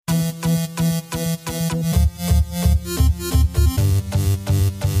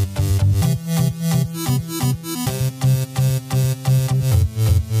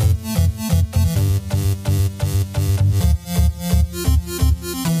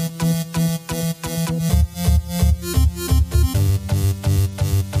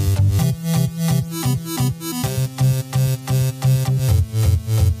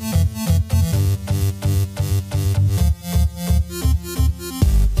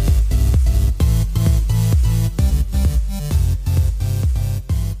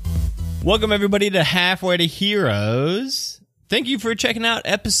Welcome, everybody, to Halfway to Heroes. Thank you for checking out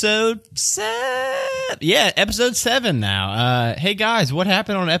episode 7. Yeah, episode 7 now. Hey, guys, what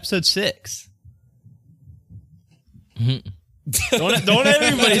happened on episode 6? Don't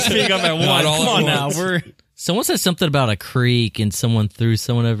everybody speak up at once. Come on now. Someone said something about a creek, and someone threw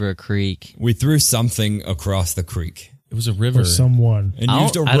someone over a creek. We threw something across the creek. It was a river. Or someone. And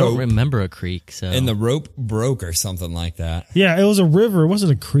used a rope. I don't remember a creek. So. And the rope broke or something like that. Yeah, it was a river. It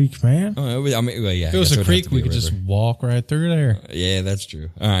wasn't a creek, man. Oh, well, yeah. If it was a creek, we could just walk right through there. Yeah, that's true.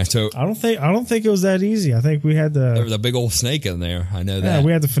 All right, so I don't think it was that easy. I think we had there to. was a big old snake in there. I know Yeah, that.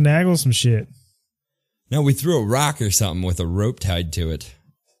 we had to finagle some shit No, we threw a rock or something with a rope tied to it.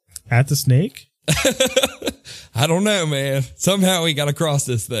 at the snake. I don't know, man. Somehow we got across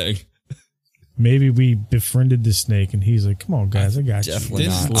this thing. Maybe we befriended the snake, and he's like, "Come on, guys, I got you." Definitely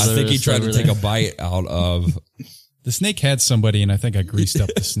not. I think he tried to take a bite out of. The snake had somebody, and I think I greased up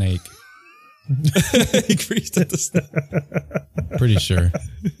the snake. He greased up the snake. Pretty sure.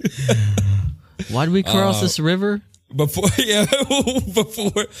 Why did we cross this river? Before,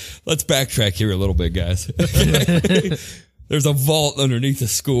 let's backtrack here a little bit, guys. There's a vault underneath the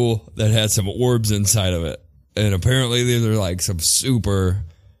school that had some orbs inside of it. And apparently these are like some super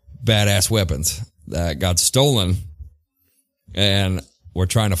badass weapons that got stolen. And we're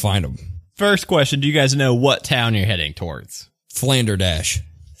trying to find them. First question, do you guys know what town you're heading towards? Flanderdash.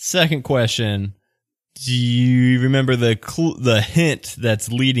 Second question, do you remember the hint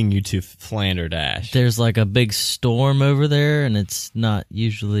that's leading you to Flanderdash? There's like a big storm over there, and it's not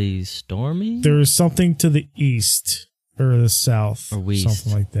usually stormy. There is something to the east or the south, Or west.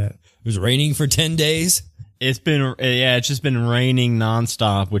 something like that. It was raining for 10 days. It's just been raining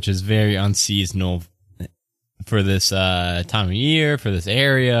nonstop, which is very unseasonal for this time of year, for this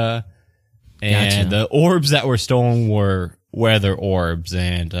area. And Gotcha. the orbs that were stolen were weather orbs,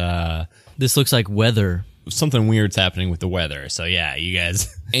 and This looks like weather. something weird's happening with the weather. So yeah, you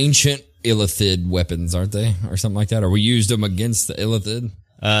guys. Ancient Illithid weapons, aren't they? Or something like that. Or we used them against the Illithid.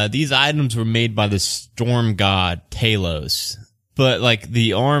 These items were made by the storm god Talos, but like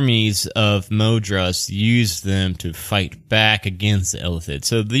the armies of Modros used them to fight back against the Illithid.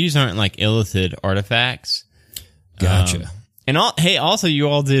 So these aren't like Illithid artifacts. Gotcha. Also you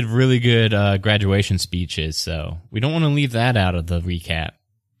all did really good graduation speeches, so we don't want to leave that out of the recap.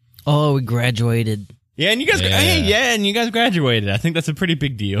 Oh, we graduated. Yeah, and you guys, and you guys graduated. I think that's a pretty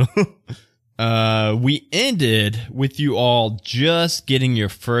big deal. We ended with you all just getting your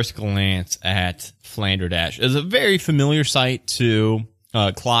first glance at Flanderdash. It's a very familiar sight to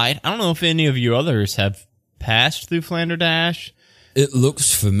Clyde. I don't know if any of you others have passed through Flanderdash. It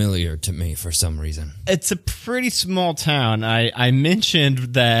looks familiar to me for some reason. It's a pretty small town. I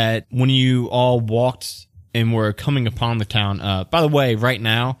mentioned that when you all walked and were coming upon the town. By the way, right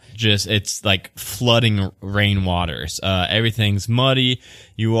now, it's like flooding rainwaters. Everything's muddy.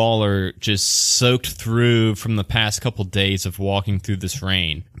 You all are just soaked through from the past couple days of walking through this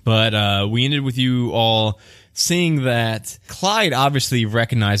rain. But we ended with you all seeing that Clyde obviously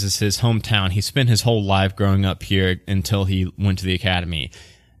recognizes his hometown. He spent his whole life growing up here until he went to the academy.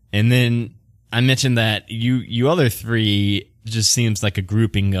 And then I mentioned that you other three just seems like a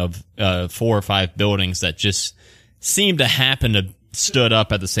grouping of 4 or 5 buildings that just seem to happen to stood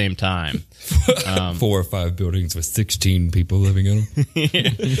up at the same time. 4 or 5 buildings with 16 people living in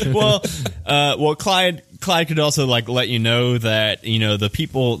them. Well, Clyde could also like let you know that, the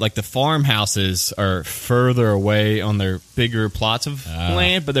people, like the farmhouses are further away on their bigger plots of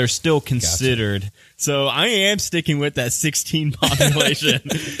land, but they're still considered. Gotcha. So I am sticking with that 16 population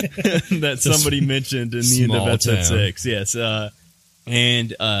that somebody mentioned in the end of episode 6. Yes.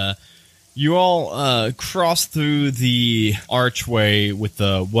 You all cross through the archway with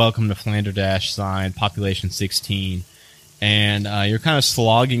the Welcome to Flanderdash sign, population 16. And you're kind of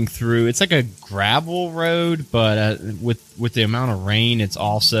slogging through. It's like a gravel road, but with the amount of rain, it's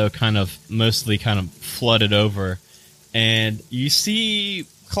also mostly flooded over. And you see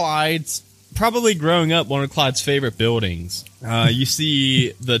Clyde's, probably growing up, one of Clyde's favorite buildings. You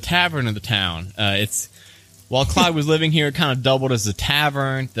see the tavern of the town. While Clyde was living here, it kind of doubled as the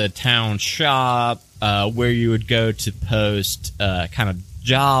tavern, the town shop, where you would go to post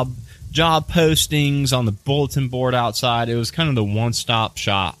job postings on the bulletin board outside. It was kind of the one-stop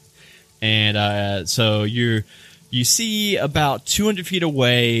shop. And so you see about 200 feet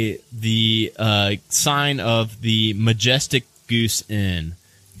away the sign of the Majestic Goose Inn.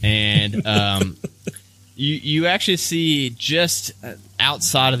 And you actually see just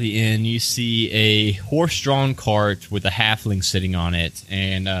outside of the inn, you see a horse-drawn cart with a halfling sitting on it.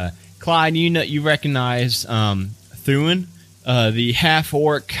 And Clyde, you recognize Thuin. the half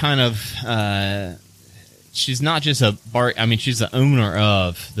orc kind of. She's not just she's the owner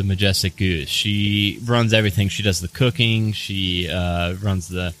of the Majestic Goose. She runs everything. She does the cooking. She runs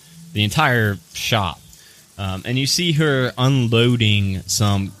the entire shop. And you see her unloading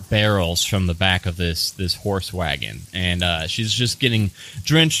some barrels from the back of this horse wagon. And she's just getting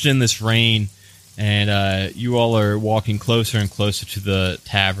drenched in this rain. And you all are walking closer and closer to the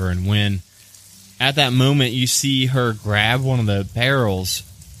tavern when, at that moment, you see her grab one of the barrels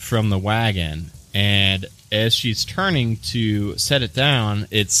from the wagon. And as she's turning to set it down,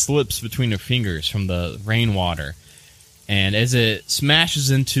 it slips between her fingers from the rainwater. And as it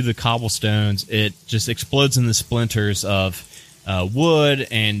smashes into the cobblestones, it just explodes in the splinters of wood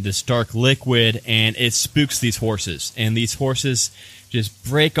and this dark liquid, and it spooks these horses. And these horses just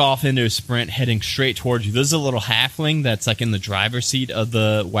break off into a sprint, heading straight towards you. There's a little halfling that's like in the driver's seat of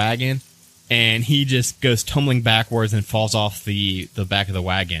the wagon, and he just goes tumbling backwards and falls off the back of the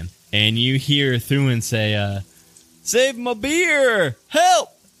wagon. And you hear Thuin say, "Save my beer! Help!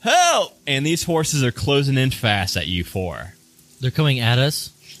 Help!" And these horses are closing in fast at you four. They're coming at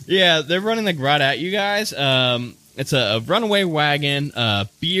us? Yeah, they're running like right at you guys. It's a runaway wagon,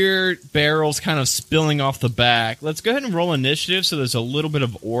 beer barrels kind of spilling off the back. Let's go ahead and roll initiative so there's a little bit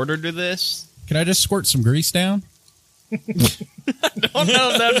of order to this. Can I just squirt some grease down? I don't know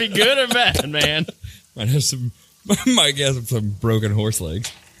if that'd be good or bad, man. Might have some broken horse legs.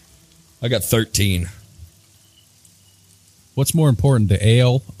 I got 13. What's more important, the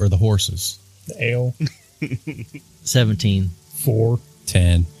ale or the horses? The ale. 17. 4.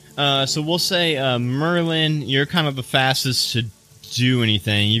 10. So we'll say, Merlin, you're kind of the fastest to do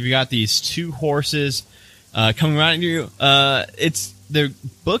anything. You've got these two horses coming right at you. They're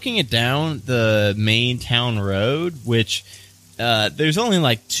booking it down the main town road, which there's only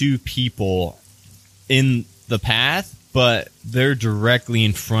like 2 people in the path, but they're directly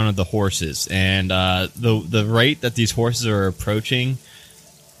in front of the horses. And the rate that these horses are approaching,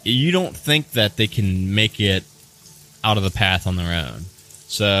 you don't think that they can make it out of the path on their own.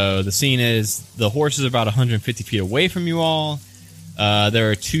 So the scene is the horses are about 150 feet away from you all. There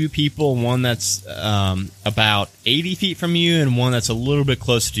are 2 people, one that's about 80 feet from you and one that's a little bit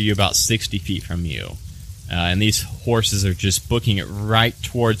closer to you, about 60 feet from you. And these horses are just booking it right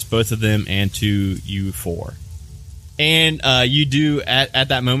towards both of them and to you 4. And you do, at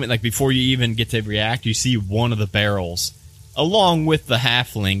that moment, like before you even get to react, you see one of the barrels, along with the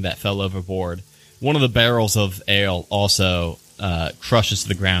halfling that fell overboard. One of the barrels of ale also crushes to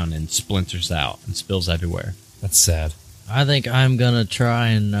the ground and splinters out and spills everywhere. That's sad. I think I'm going to try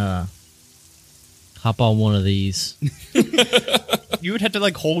and hop on one of these. You would have to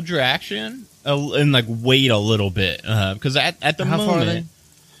like hold your action and like wait a little bit because at the How moment, far are they?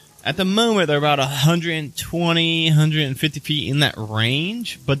 At the moment they're about 120, 150 feet in that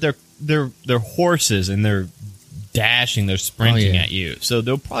range, but they're horses and they're dashing, they're sprinting at you, so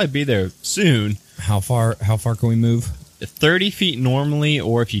they'll probably be there soon. How far can we move? 30 feet normally,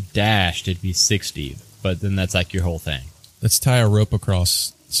 or if you dashed, it'd be 60. But then that's like your whole thing. Let's tie a rope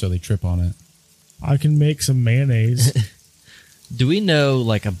across so they trip on it. I can make some mayonnaise. Do we know,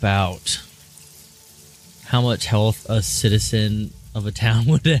 like, about how much health a citizen of a town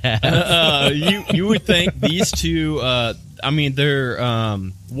would have? You would think these two, they're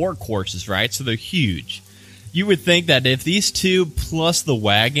workhorses, right? So they're huge. You would think that if these 2 plus the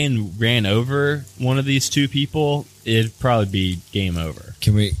wagon ran over one of these 2 people, it'd probably be game over.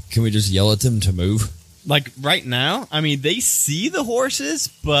 Can we just yell at them to move? Like right now, I mean, they see the horses,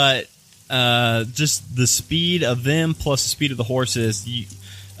 but just the speed of them plus the speed of the horses,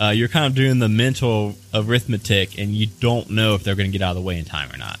 you're kind of doing the mental arithmetic, and you don't know if they're going to get out of the way in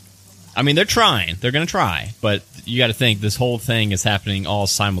time or not. I mean, they're trying. They're going to try, but you got to think this whole thing is happening all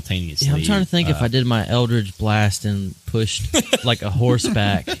simultaneously. Yeah, I'm trying to think if I did my Eldritch Blast and pushed like a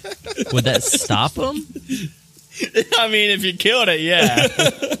horseback, would that stop them? I mean, if you killed it, yeah.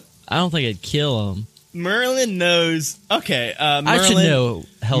 I don't think it'd kill them. Merlin knows. Okay, Merlin, I should know.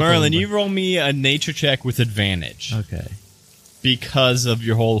 Merlin, you roll me a nature check with advantage. Okay. Because of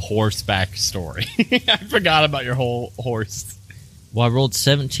your whole horseback story. I forgot about your whole horse. Well, I rolled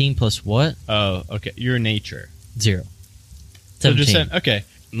 17 plus what? Oh, okay. Your nature. 0. So 17. just said, okay,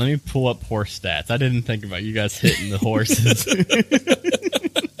 let me pull up horse stats. I didn't think about you guys hitting the horses.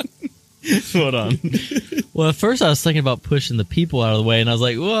 Hold on. Well, at first I was thinking about pushing the people out of the way, and I was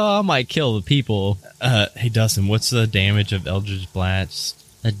like, well, I might kill the people. Hey, Dustin, what's the damage of Eldritch Blast?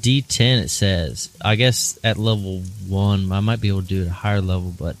 A D10, it says. I guess at level 1, I might be able to do it at a higher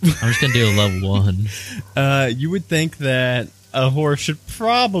level, but I'm just going to do a level 1. You would think that a horse should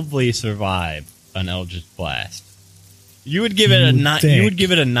probably survive an Eldritch Blast. You would give it You would think. you would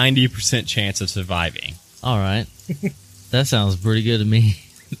give it a 90% chance of surviving. All right. That sounds pretty good to me.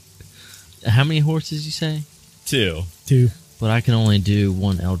 How many horses you say? 2. 2. But I can only do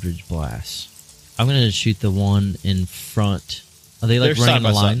one Eldritch Blast. I'm going to shoot the one in front. Are they like They're running side by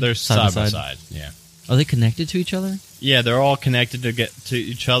a line? side. They're side by side. Yeah. Are they connected to each other? Yeah, they're all connected to get to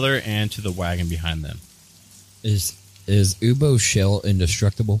each other and to the wagon behind them. Is Ubo's shell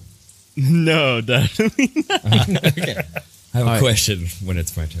indestructible? No, definitely not. I have All a right. question when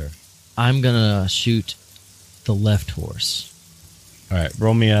it's my turn. I'm going to shoot the left horse. All right,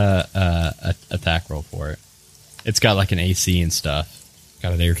 roll me a attack roll for it. It's got like an AC and stuff.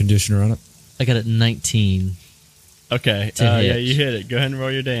 Got an air conditioner on it? I got a 19, Okay, To yeah, hit. you hit it. Go ahead and roll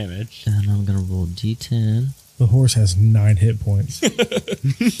your damage. and I'm going to roll D10. The horse has 9 hit points.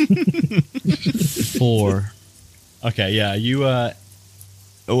 4. Okay, yeah, you.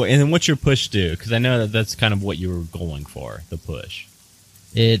 Oh, and then what's your push do? Because I know that that's kind of what you were going for. The push.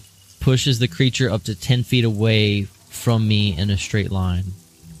 It pushes the creature up to 10 feet away from me in a straight line.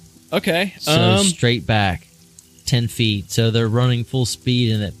 Okay. So straight back 10 feet. So they're running full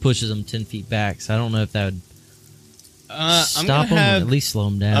speed, and it pushes them 10 feet back. So I don't know if that would I'm stop gonna them have. or at least slow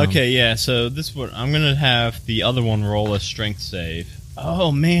them down. Okay, yeah. So this one, I'm gonna have the other one roll a strength save.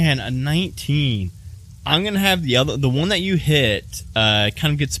 Oh man, a 19. I'm gonna have the one that you hit kind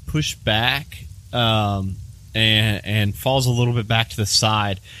of gets pushed back and falls a little bit back to the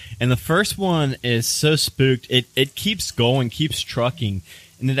side. And the first one is so spooked, it keeps going, keeps trucking,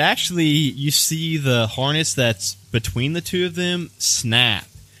 and it actually, you see the harness that's between the two of them snap.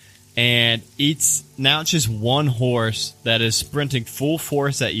 And it's just one horse that is sprinting full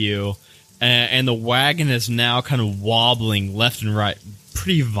force at you, and the wagon is now kind of wobbling left and right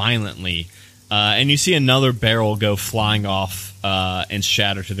pretty violently. And you see another barrel go flying off and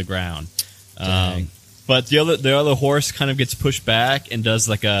shatter to the ground. But the other horse kind of gets pushed back and does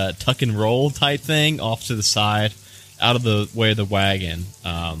like a tuck and roll type thing off to the side, out of the way of the wagon.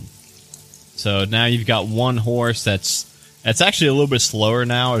 So now you've got one horse that's actually a little bit slower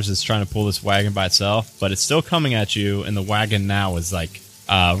now, as it's trying to pull this wagon by itself, but it's still coming at you, and the wagon now is like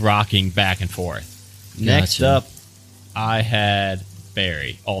rocking back and forth. Next Gotcha. up, I had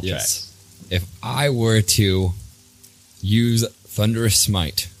Barry. All Yes. If I were to use Thunderous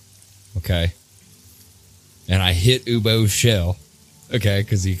Smite, okay, and I hit Ubo's shell, okay,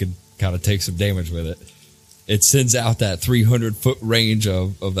 because he could kind of take some damage with it, it sends out that 300-foot range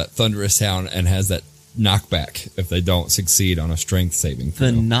of that thunderous sound and has that knockback if they don't succeed on a strength saving throw.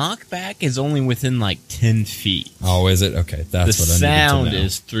 The knockback is only within like 10 feet. Oh, is it? Okay, that's The what I sound needed to know.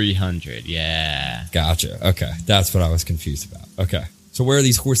 is 300. Yeah. Gotcha. Okay, that's what I was confused about. Okay, so where are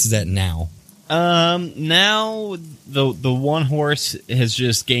these horses at now? Now the one horse has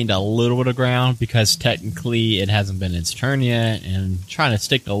just gained a little bit of ground because technically it hasn't been its turn yet, and trying to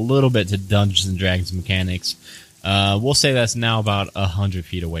stick a little bit to Dungeons and Dragons mechanics. We'll say that's now about 100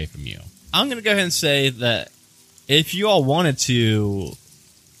 feet away from you. I'm gonna go ahead and say that if you all wanted to,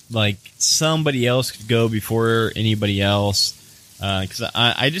 like, somebody else could go before anybody else, because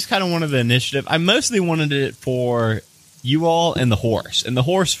I just kind of wanted the initiative. I mostly wanted it for you all and the horse, and the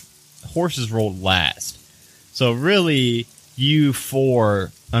horses rolled last. So really, you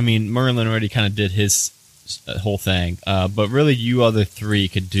four, I mean, Merlin already kind of did his whole thing, but really you other three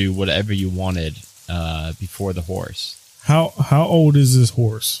could do whatever you wanted before the horse. How old is this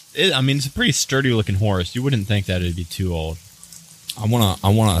horse? I mean, it's a pretty sturdy looking horse. You wouldn't think that it'd be too old. I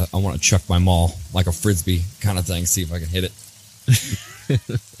wanna chuck my maul like a frisbee kind of thing. See if I can hit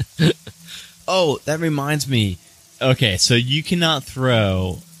it. Oh, that reminds me. Okay, so you cannot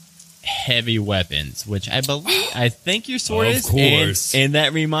throw heavy weapons, which I think your sword Of is. course. And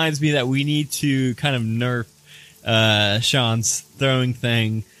that reminds me that we need to kind of nerf Sean's throwing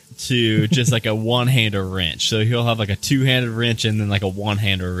thing to just like a one-hander wrench. So he'll have like a two-handed wrench and then like a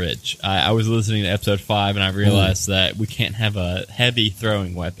one-hander wrench. I was listening to episode 5 and I realized that we can't have a heavy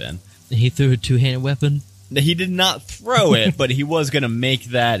throwing weapon. He threw a two-handed weapon. He did not throw it, but he was going to make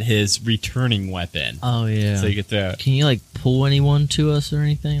that his returning weapon. Oh yeah. So you could throw it. Can you like pull anyone to us or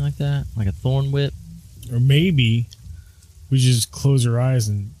anything like that? Like a thorn whip? Or maybe we just close our eyes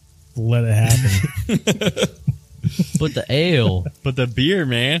and let it happen. But the ale. But the beer,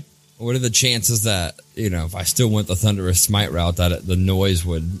 man. What are the chances that, if I still went the Thunderous Smite route, that the noise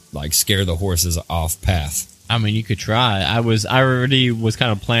would like scare the horses off path? I mean, you could try. I already was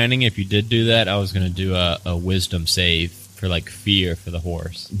kind of planning, if you did do that, I was going to do a wisdom save for like fear for the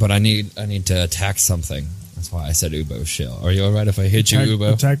horse. But I need to attack something. That's why I said Ubo's shell. Are you all right if I hit you,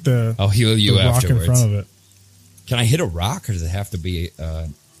 Ubo? Attack the I'll heal you rock afterwards. in front of it. Can I hit a rock, or does it have to be?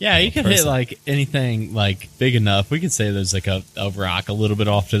 Yeah, you can hit person. like anything like big enough. We could say there's like a rock a little bit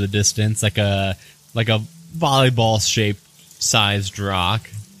off to the distance, like a volleyball shaped sized rock.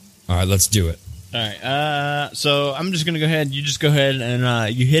 All right, let's do it. All right. So I'm just gonna go ahead. You just go ahead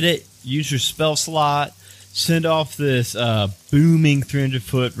and you hit it. Use your spell slot. Send off this booming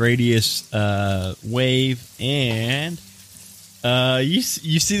 300-foot radius wave, and you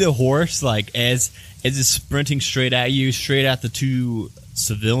see the horse like as it's sprinting straight at you, straight at the two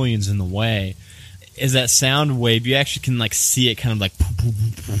civilians in the way. As that sound wave, you actually can like see it kind of like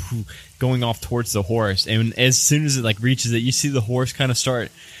going off towards the horse, and as soon as it like reaches it, you see the horse kind of start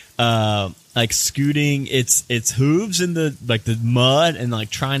like scooting its hooves in the like the mud and like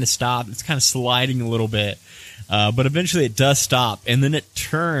trying to stop. It's kind of sliding a little bit, but eventually it does stop, and then it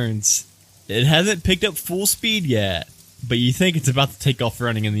turns. It hasn't picked up full speed yet, but you think it's about to take off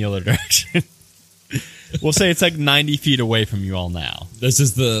running in the other direction. We'll say it's like 90 feet away from you all now. This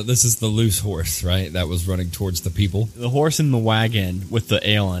is the loose horse, right? That was running towards the people. The horse in the wagon with the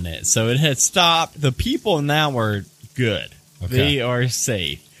ale in it. So it had stopped. The people now are good. Okay. They are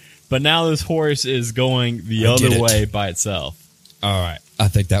safe. But now this horse is going the I did other it. way by itself. All right, I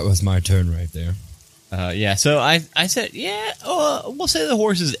think that was my turn right there. Yeah, so I said, we'll say the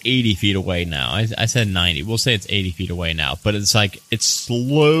horse is 80 feet away now. I said 90. We'll say it's 80 feet away now. But it's like it's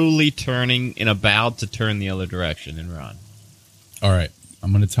slowly turning and about to turn the other direction and run. All right.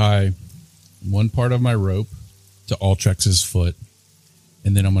 I'm going to tie one part of my rope to Altrex's foot,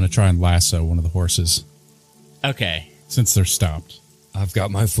 and then I'm going to try and lasso one of the horses Okay. since they're stopped. I've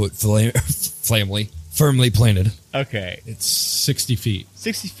got my foot firmly planted. Okay. It's 60 feet.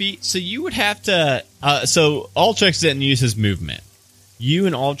 60 feet. So you would have to. So Ultrex didn't use his movement. You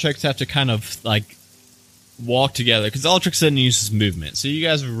and Ultrex have to kind of like walk together because Ultrex didn't use his movement. So you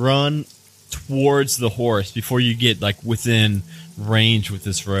guys run towards the horse before you get like within range with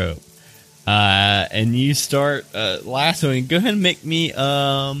this rope, and you start lassoing. Go ahead and make me.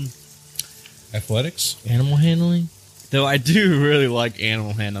 Athletics? Animal handling? Though I do really like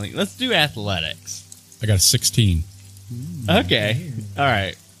animal handling. Let's do athletics. I got a 16. Okay. All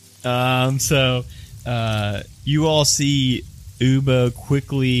right. So you all see Ubo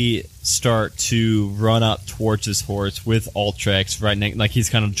quickly start to run up towards his horse with Ultrex right next, like he's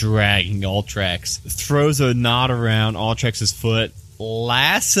kind of dragging Ultrex. Throws a knot around Ultrex's foot,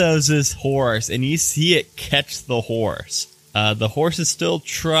 lassos his horse, and you see it catch the horse. The horse is still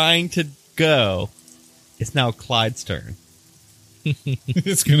trying to go. It's now Clyde's turn.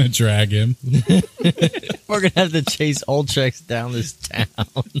 It's going to drag him. We're going to have to chase Ultrex down this town.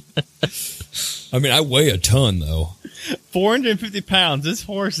 I mean, I weigh a ton, though. 450 pounds. This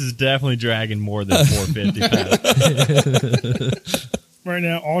horse is definitely dragging more than 450 pounds. Right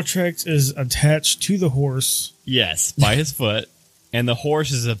now, Ultrex is attached to the horse. Yes, by his foot. And the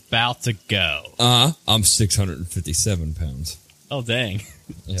horse is about to go. I'm 657 pounds. Oh, dang.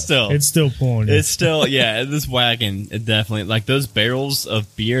 Yeah. Still. It's still pulling you. It's still, yeah, this wagon, it definitely, like those barrels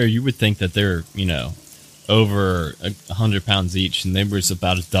of beer, you would think that they're, over 100 pounds each, and there was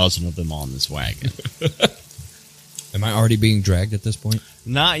about a dozen of them on this wagon. Am I already being dragged at this point?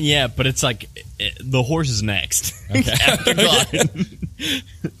 Not yet, but it's like the horse is next. Okay. After Clyde.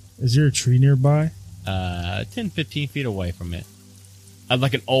 Is there a tree nearby? 10, 15 feet away from it.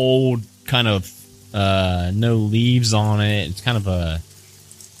 Like an old kind of no leaves on it. It's kind of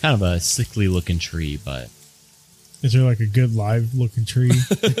a sickly looking tree, but Is there like a good live looking tree?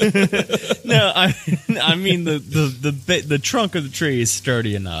 no, I mean the trunk of the tree is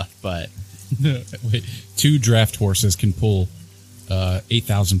sturdy enough, but Wait, 2 draft horses can pull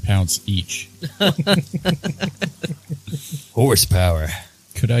 8,000 pounds each. Horsepower.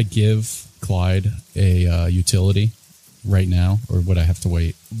 Could I give Clyde a utility right now, or would I have to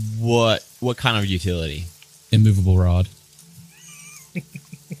wait? what kind of utility? Immovable rod.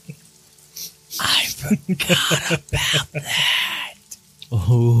 I forgot about that.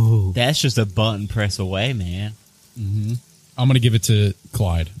 Oh, That's just a button press away, man. I'm going to give it to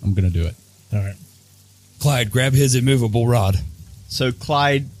Clyde. I'm going to do it. All right. Clyde, grab his immovable rod. So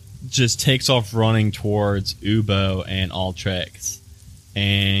Clyde just takes off running towards Ubo and Ultrex.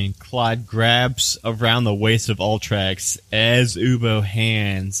 And Clyde grabs around the waist of Ultrex as Ubo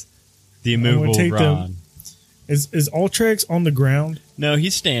hands the immovable take rod. Is Ultrex on the ground? No,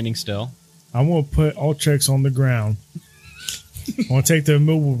 he's standing still. I want to put Ultrex on the ground. I want to take the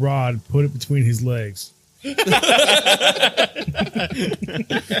immovable rod, put it between his legs. Good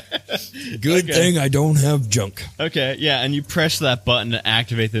thing I don't have junk. Okay, yeah, and you press that button to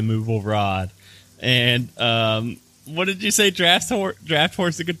activate the immovable rod. And What did you say? Draft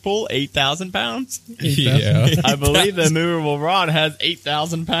horse that could pull 8,000 pounds. Yeah. I believe the movable rod has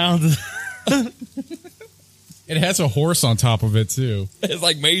 8,000 pounds. It has a horse on top of it, too. It's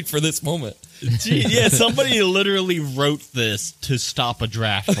like made for this moment. Gee, yeah, somebody literally wrote this to stop a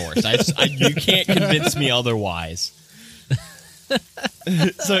draft horse. You can't convince me otherwise.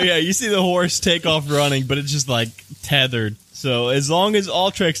 So yeah, you see the horse take off running, but it's just like tethered. So as long as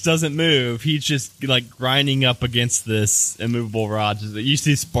Ultrex doesn't move, he's just like grinding up against this immovable rod. You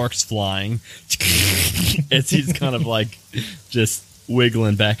see sparks flying as he's kind of like just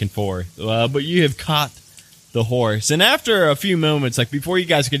wiggling back and forth. But you have caught the horse, and after a few moments, like before you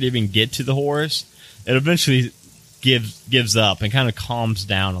guys could even get to the horse, it eventually gives up and kind of calms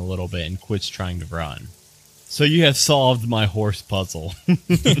down a little bit and quits trying to run. So you have solved my horse puzzle.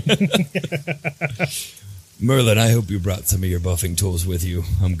 Merlin, I hope you brought some of your buffing tools with you.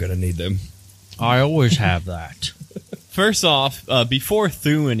 I'm going to need them. I always have that. First off, before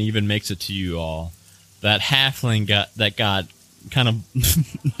Thuin even makes it to you all, that halfling got kind of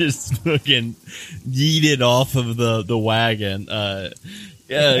just fucking yeeted off of the wagon.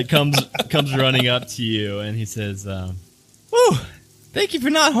 Comes running up to you and he says, "Whew, thank you for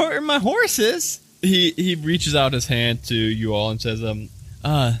not hurting my horses." He reaches out his hand to you all and says,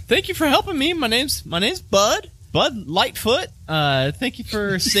 "Thank you for helping me. My name's Bud Lightfoot. Thank you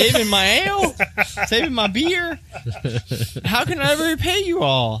for saving my ale, saving my beer. How can I ever repay you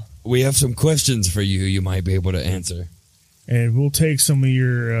all?" We have some questions for you you might be able to answer. And we'll take some of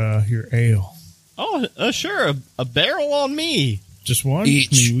your ale. Oh, sure. A barrel on me. Just one?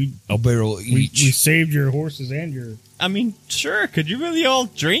 Each. I mean, A barrel we each. saved your horses and your... I mean, sure. Could you really all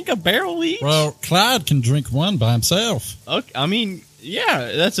drink a barrel each? Well, Clyde can drink one by himself. Okay, I mean,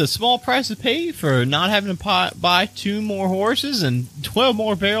 yeah, that's a small price to pay for not having to buy 2 more horses and 12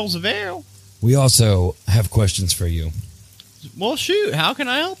 more barrels of ale. We also have questions for you. Well, shoot. How can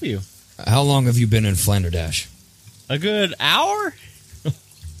I help you? How long have you been in Flanderdash? A good hour?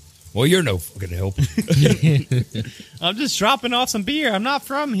 Well, you're no fucking help. I'm just dropping off some beer. I'm not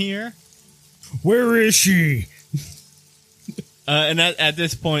from here. Where is she? And at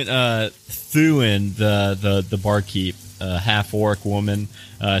this point, Thuin, the barkeep, half-orc woman,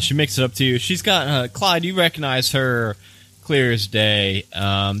 she makes it up to you. She's got, Clyde, you recognize her clear as day.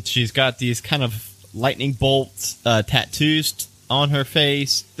 She's got these kind of lightning bolt tattoos on her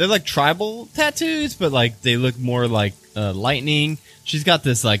face. They're like tribal tattoos, but like they look more like lightning. She's got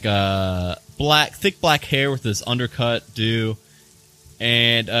this like thick black hair with this undercut do.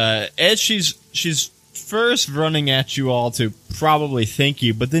 And as she's first running at you all to probably thank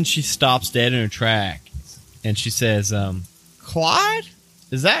you, but then she stops dead in her track and she says, "Clyde,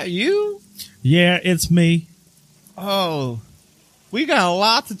 is that you?" Yeah, it's me. "Oh, we got a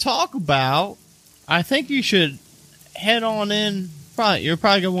lot to talk about. I think you should head on in. You're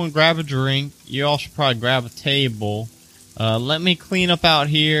probably going to want to grab a drink. You all should probably grab a table. Let me clean up out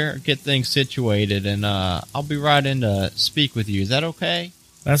here, get things situated, and I'll be right in to speak with you. Is that okay?"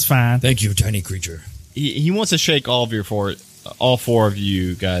 That's fine. Thank you, tiny creature. He wants to shake all 4 of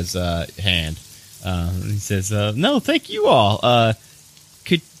you guys' hand. He says, "No, thank you all.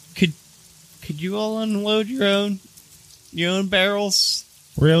 Could you all unload your own barrels?"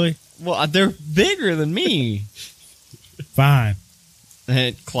 Really? Well, they're bigger than me. Fine.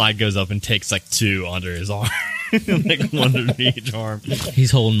 And Clyde goes up and takes like 2 under his arm. Like 1 under each arm.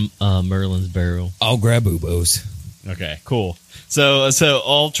 He's holding Merlin's barrel. I'll grab Ubos. Okay, cool. So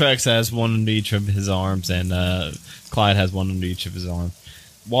Ultrex has 1 under each of his arms, and Clyde has 1 under each of his arms.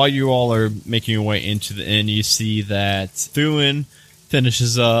 While you all are making your way into the inn, you see that Thuin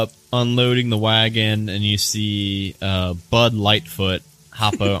finishes up unloading the wagon, and you see Bud Lightfoot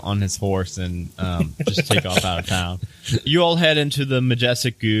hop on his horse and just take off out of town. You all head into the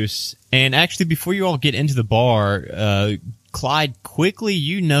Majestic Goose, and actually before you all get into the bar, Clyde, quickly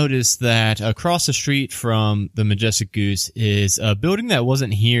you notice that across the street from the Majestic Goose is a building that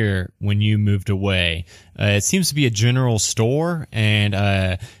wasn't here when you moved away. It seems to be a general store, and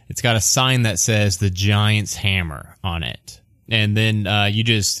it's got a sign that says the Giant's Hammer on it. And then you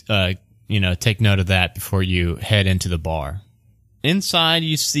just take note of that before you head into the bar. Inside,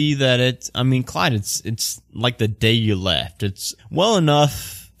 you see that Clyde, it's like the day you left. It's well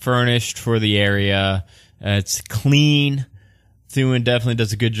enough furnished for the area. It's clean. Thuin definitely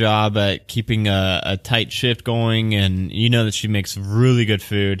does a good job at keeping a tight shift going, and you know that she makes really good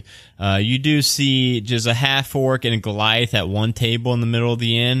food. You do see just a half-orc and a Goliath at one table in the middle of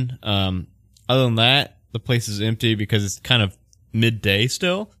the inn. Other than that, the place is empty because it's kind of midday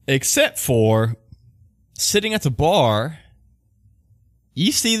still. Except for sitting at the bar,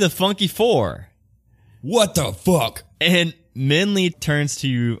 you see the Funky Four. What the fuck? And Minley turns to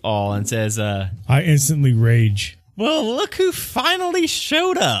you all and says, I instantly rage. well, look who finally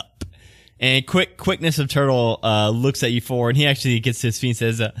showed up. And Quickness of Turtle looks at you four, and he actually gets to his feet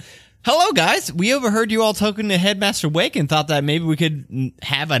and says, hello, guys. We overheard you all talking to Headmaster Wake and thought that maybe we could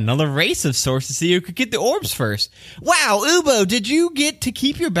have another race of sorts to see who could get the orbs first. Wow, Ubo, did you get to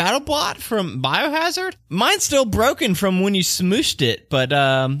keep your battle bot from Biohazard? Mine's still broken from when you smooshed it, but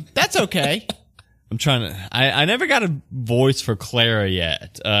that's okay. I'm trying to... I never got a voice for Clara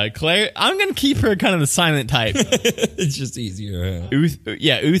yet. Clara... I'm going to keep her kind of the silent type. It's just easier.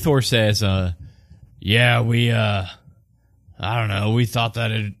 Uthor says, yeah, we, I don't know, we thought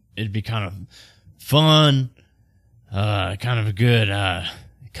that it'd be kind of fun, kind of a good,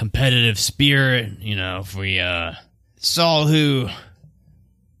 competitive spirit, you know, if we, saw who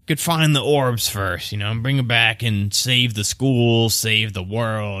could find the orbs first, you know, and bring them back and save the school, save the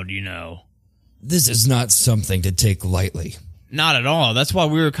world, you know. This is not something to take lightly. Not at all. That's why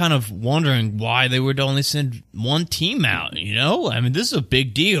we were kind of wondering why they would only send one team out, you know? I mean, this is a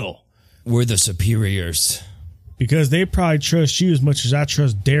big deal. We're the superiors. Because they probably trust you as much as I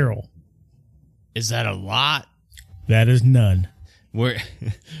trust Daryl. Is that a lot? That is none. We've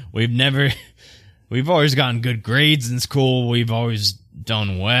always gotten good grades in school. We've always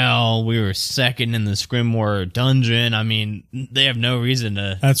done well. We were second in the Scrimwar dungeon. I mean, they have no reason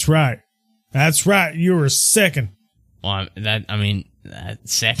to... That's right. That's right. You were second. Well,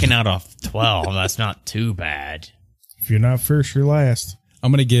 second out of 12, that's not too bad. If you're not first, you're last.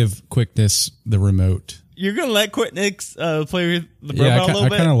 I'm going to give Quickness the remote. You're going to let Quickness play with the Yeah, robot a little I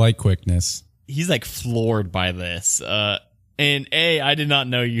bit? kind of like Quickness. He's like floored by this. And I did not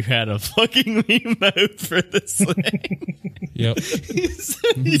know you had a fucking remote for this thing. Yep.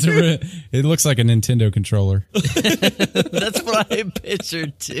 It looks like a Nintendo controller. That's what I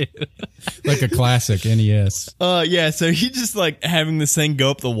pictured too. Like a classic NES. Yeah, so he just like having this thing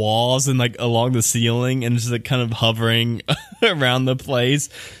go up the walls and like along the ceiling and just like kind of hovering around the place.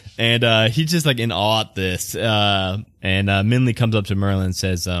 And he's just like in awe at this. And Minley comes up to Merlin and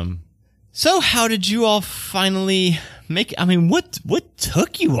says, so how did you all finally make it? I mean, what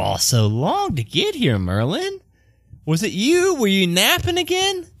took you all so long to get here, Merlin? Was it you? Were you napping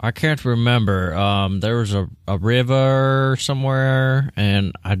again? I can't remember. There was a river somewhere,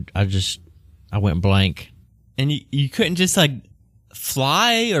 and I went blank. And you couldn't just like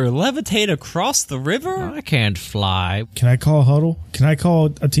fly or levitate across the river? I can't fly. Can I call a huddle? Can I call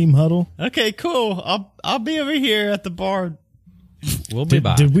a team huddle? Okay, cool. I'll be over here at the bar. We'll be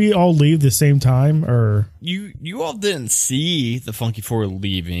back. Did we all leave the same time, or You all didn't see the Funky Four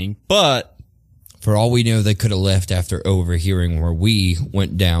leaving, but For all we know, they could have left after overhearing where we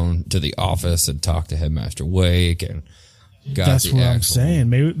went down to the office and talked to Headmaster Wake and got that's the what I'm actual- saying?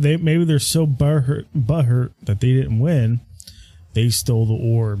 Maybe they're so butthurt that they didn't win. They stole the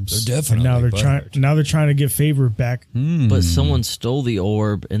orbs. They're definitely and butthurt. now they're trying to get favor back. But someone stole the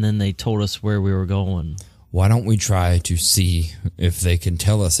orb, and then they told us where we were going. Why don't we try to see if they can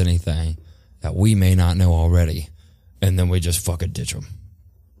tell us anything that we may not know already, and then we just fucking ditch them?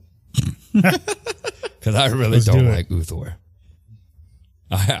 Because I really Let's don't do it. like Uthor.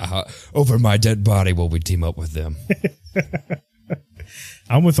 Over my dead body will we team up with them.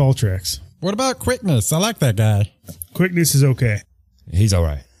 I'm with Ultrex. What about Quickness? I like that guy. Quickness is okay. He's all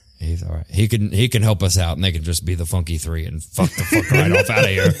right. He's all right. He can help us out, and they can just be the Funky Three and fuck the fuck right off out of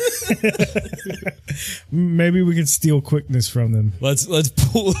here. Maybe we can steal Quickness from them. Let's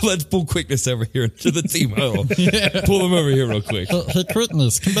pull Quickness over here to the team huddle. Pull him over here real quick. Hey,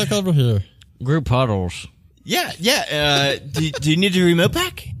 Quickness, come back over here. Group huddles. Yeah. Do you need your remote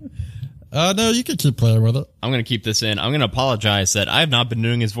back? No, you can keep playing with it. I'm going to keep this in. I'm going to apologize that I have not been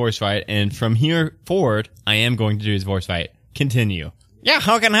doing his voice right, and from here forward, I am going to do his voice right. Continue. Yeah,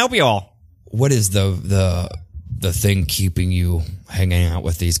 how can I help you all? What is the thing keeping you hanging out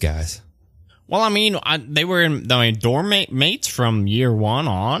with these guys? Well, I mean, they were my dorm mates from year one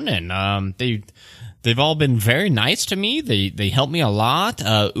on, and they've all been very nice to me. They helped me a lot.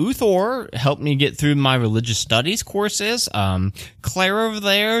 Uthor helped me get through my religious studies courses. Claire over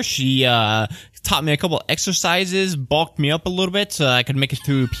there, she taught me a couple exercises, bulked me up a little bit so I could make it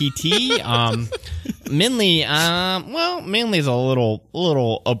through PT. Minley, Minley's a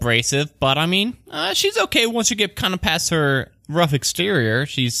little abrasive, but I mean, she's okay once you get kind of past her rough exterior.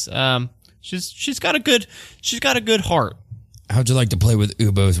 She's got a good heart. How'd you like to play with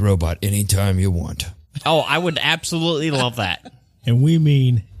Ubo's robot anytime you want? Oh, I would absolutely love that. And we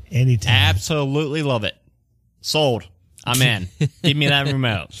mean anytime. Absolutely love it. Sold. I'm in. Give me that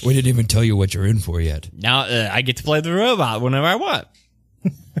remote. We didn't even tell you what you're in for yet. Now I get to play the robot whenever I want.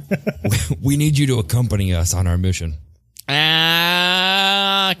 We need you to accompany us on our mission.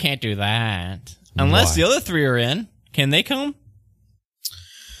 I can't do that. Unless Why? the other three are in. Can they come?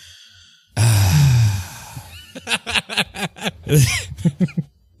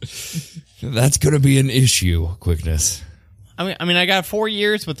 That's going to be an issue, Quickness. I mean, I got 4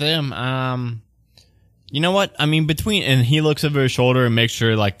 years with them. You know what? I mean, and he looks over his shoulder and makes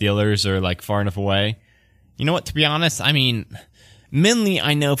sure, like, the others are, like, far enough away. You know what? To be honest, I mean, Minley,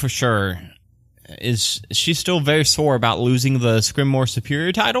 I know for sure, she's still very sore about losing the Scrimmore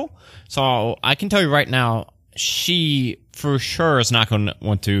Superior title. So I can tell you right now, she for sure is not going to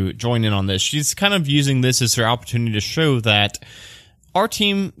want to join in on this. She's kind of using this as her opportunity to show that our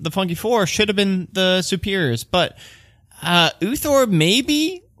team, the Funky Four, should have been the superiors. But Uthor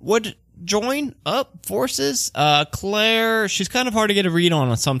maybe would join up forces. Claire, she's kind of hard to get a read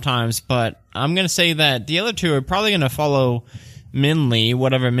on sometimes, but I'm going to say that the other two are probably going to follow Minley,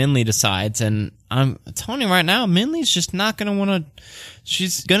 whatever Minley decides. And I'm telling you right now, Minley's just not going to want to,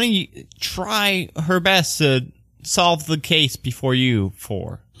 she's going to try her best to solve the case before you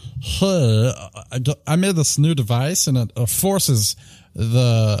four. I made this new device, and it forces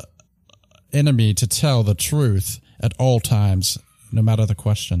the enemy to tell the truth at all times, no matter the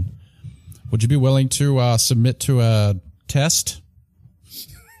question. Would you be willing to submit to a test?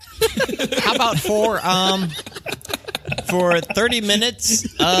 How about for 30 minutes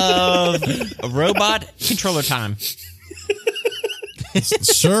of robot controller time?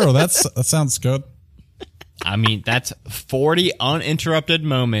 Sure, that sounds good. I mean, that's 40 uninterrupted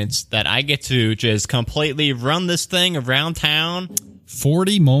moments that I get to just completely run this thing around town.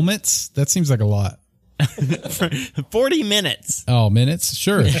 40 moments? That seems like a lot. 40 minutes. Oh, minutes?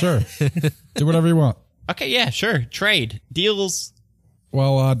 Sure. Do whatever you want. Okay, yeah, sure. Trade. Deals.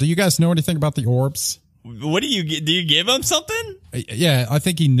 Well, do you guys know anything about the orbs? What do you give him something? Yeah, I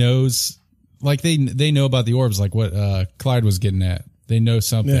think he knows. Like, they know about the orbs, like what Clyde was getting at. They know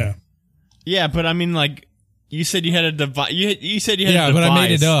something. Yeah. Yeah, but I mean, like, you said you had a device. You said you had a Yeah, device. but I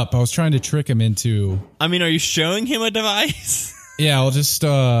made it up. I was trying to trick him into... I mean, are you showing him a device? Yeah, I'll just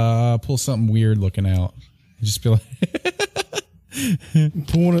pull something weird looking out. Just be like...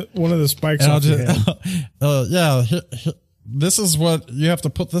 Pull one of the spikes And off your head. This is what you have to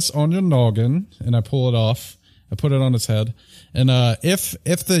put this on your noggin, and I pull it off. I put it on his head, and if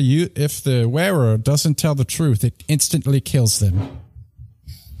the wearer doesn't tell the truth, it instantly kills them.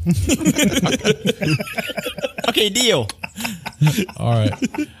 Okay, deal. All right.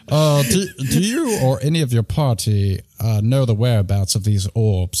 Do you or any of your party know the whereabouts of these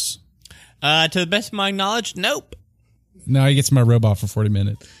orbs? To the best of my knowledge, nope. Now he gets my robot for 40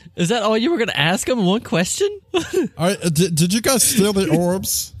 minutes. Is that all you were going to ask him? One question? All right, did you guys steal the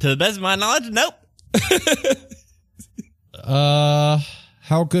orbs? To the best of my knowledge, nope.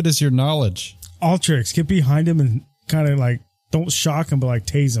 How good is your knowledge? Ultrix, get behind him and kind of like, don't shock him, but like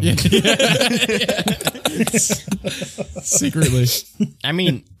tase him. Secretly. I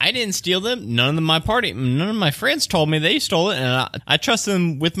mean, I didn't steal them. None of my friends told me they stole it, and I trust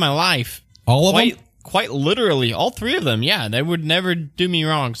them with my life. All of them? Quite literally, all three of them. Yeah, they would never do me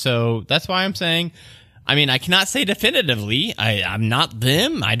wrong. So that's why I'm saying, I mean, I cannot say definitively. I'm not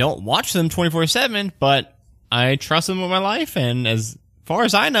them. I don't watch them 24/7, but I trust them with my life. And as far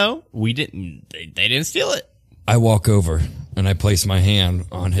as I know, they didn't steal it. I walk over and I place my hand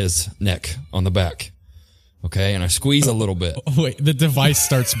on his neck on the back. Okay, and I squeeze a little bit. Wait, the device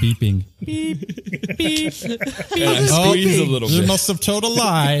starts beeping. And I squeeze a little You bit. must have told a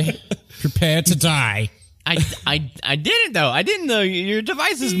lie. Prepare to die. I didn't though. I didn't know your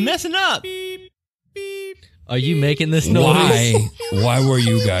device is messing up. Are you making this noise? Why were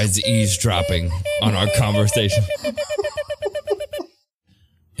you guys eavesdropping on our conversation?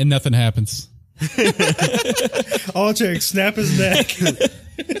 And nothing happens. Ultrix, snap his neck.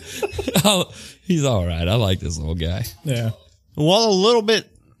 Oh, he's all right. I like this little guy. Yeah. Well, a little bit.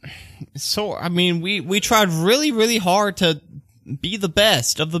 So, I mean, we tried really, really hard to be the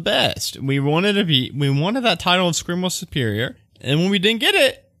best of the best. We wanted that title of Scrimwell Superior. And when we didn't get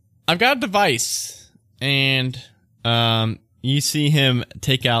it, I've got a device. And, you see him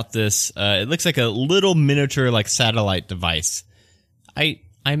take out this, it looks like a little miniature, like, satellite device.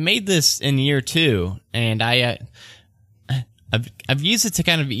 I made this in year 2, and I've used it to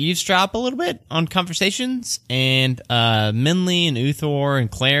kind of eavesdrop a little bit on conversations, and Minley and Uthor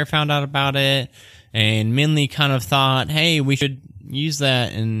and Claire found out about it, and Minley kind of thought, hey, we should use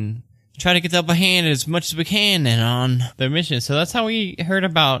that and try to get the upper hand as much as we can and on their mission. So that's how we heard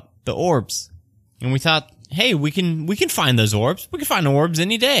about the orbs, and we thought, hey, we can find those orbs. We can find orbs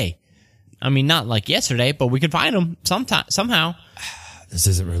any day. I mean, not like yesterday, but we can find them sometime, somehow. This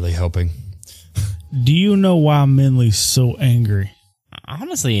isn't really helping. Do you know why Minley's so angry?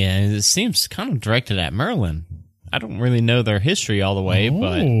 Honestly, it seems kind of directed at Merlin. I don't really know their history all the way,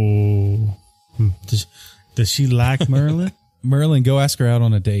 but Does she like Merlin? Merlin, go ask her out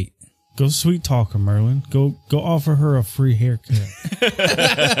on a date. Go sweet talk her, Merlin. Go offer her a free haircut.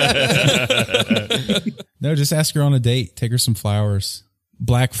 No, just ask her on a date. Take her some flowers.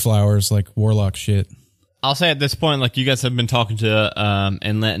 Black flowers, like warlock shit. I'll say at this point, like you guys have been talking to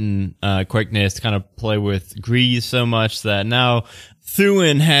and letting Quickness kind of play with Grease so much that now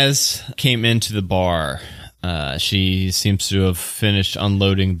Thuin has came into the bar. She seems to have finished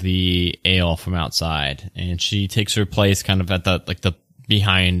unloading the ale from outside, and she takes her place kind of at the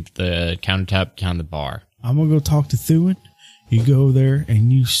behind the countertop behind the bar. I'm gonna go talk to Thuin. You go there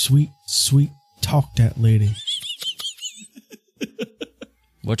and you sweet talk that lady.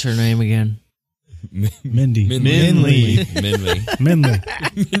 What's her name again? Mindy. Minley.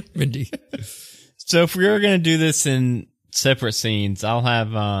 Mindy. So if we are going to do this in separate scenes, I'll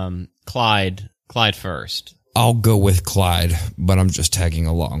have Clyde first. I'll go with Clyde, but I'm just tagging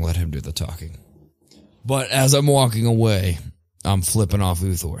along. Let him do the talking. But as I'm walking away, I'm flipping off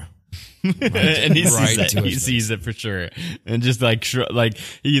Uthor. And he right sees it. to He his sees it for sure, and just like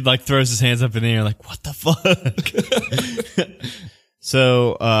he like throws his hands up in the air, like what the fuck.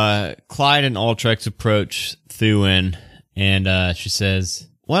 So Clyde and Ultrex approach Thuin, and she says,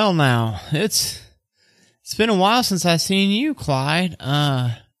 "Well, now it's been a while since I seen you, Clyde.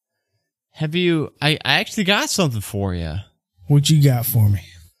 Have you? I actually got something for you." What you got for me?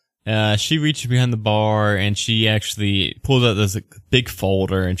 She reaches behind the bar and she actually pulls out this big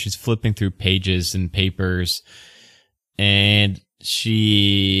folder and she's flipping through pages and papers, and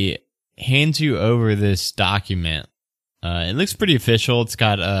she hands you over this document. It looks pretty official. It's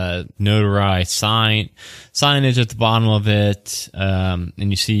got a notarized signage at the bottom of it. And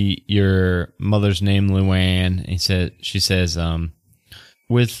you see your mother's name, Luann. She says,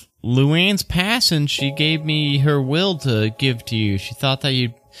 with Luann's passing, she gave me her will to give to you. She thought that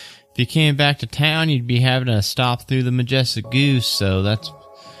if you came back to town, you'd be having to stop through the Majestic Goose. So that's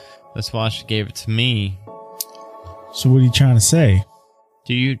why she gave it to me. So what are you trying to say?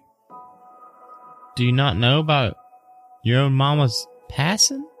 Do you not know about your own mama's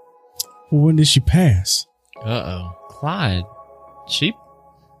passing? Well, when did she pass? Clyde, she's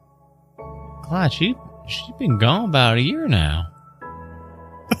been gone about a year now.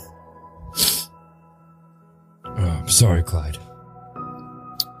 I'm sorry, Clyde.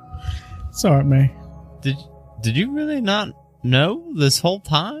 It's all right, man. Did you really not know this whole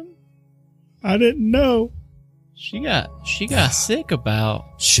time? I didn't know. She got sick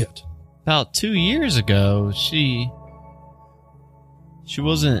about 2 years ago. She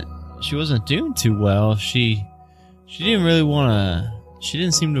wasn't doing too well. She didn't really want to. She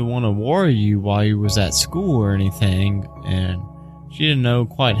didn't seem to want to worry you while you was at school or anything, and she didn't know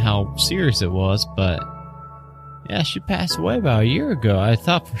quite how serious it was. But yeah, she passed away about a year ago. I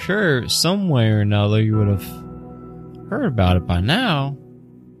thought for sure some way or another you would have heard about it by now.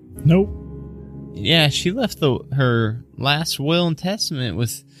 Nope. Yeah, she left her last will and testament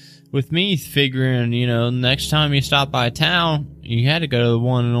with me, figuring, next time you stop by town, you had to go to the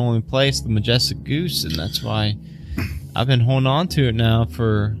one and only place, the Majestic Goose, and that's why I've been holding on to it now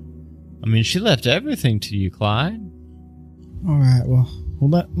she left everything to you, Clyde. All right, well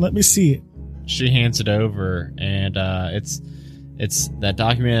let me see it. She hands it over, and it's that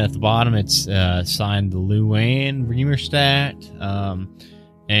document at the bottom. It's signed Luann Remerstadt,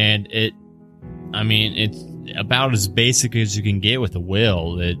 and it's about as basic as you can get with a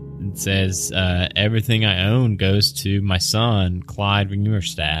will. It says everything I own goes to my son, Clyde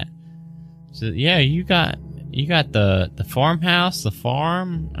Remerstadt. So yeah, you got the farmhouse, the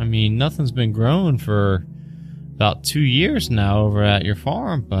farm. Nothing's been growing for about 2 years now over at your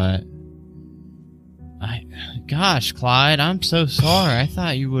farm, but gosh, Clyde, I'm so sorry. I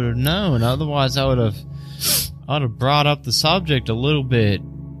thought you would have known. Otherwise, I would have brought up the subject a little bit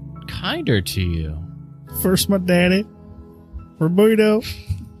kinder to you. First my daddy, Roberto.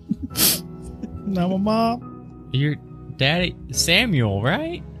 Now my mom. Your daddy, Samuel,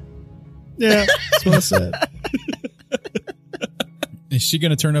 right? Yeah, that's what I said. Is she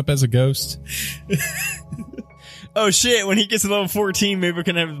going to turn up as a ghost? Oh shit, when he gets to level 14, maybe we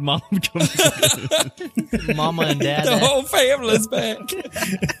can have his mom come. Mama and Dad. The whole family's back.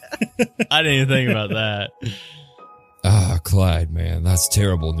 I didn't even think about that. Clyde, man, that's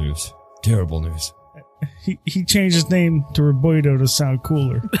terrible news. Terrible news. He changed his name to Roberto to sound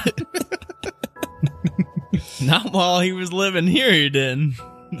cooler. Not while he was living here, he didn't.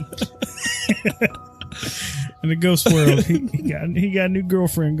 In the Ghost World, he got a new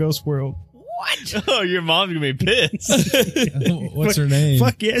girlfriend. Ghost World. What? Oh, your mom's gonna be pissed. What's her name?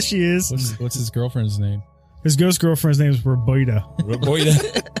 Fuck yeah, she is. What's his girlfriend's name? His ghost girlfriend's name is Roberta.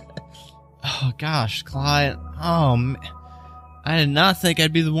 Oh gosh, Clyde. Oh, man. I did not think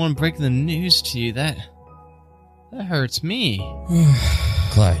I'd be the one breaking the news to you. That hurts me.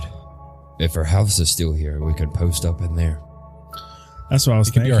 Clyde, if her house is still here, we could post up in there. That's what I was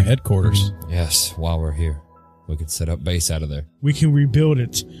It could thinking. be our headquarters. Yes, while we're here, we could set up base out of there. We can rebuild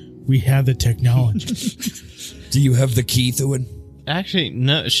it. We have the technology. Do you have the key to it? Actually,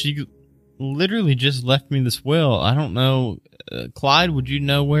 no. She literally just left me this will. I don't know. Clyde, would you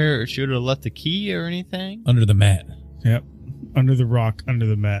know where she would have left the key or anything? Under the mat. Yep. Under the rock, under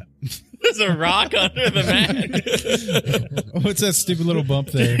the mat. There's a rock under the mat. What's that stupid little bump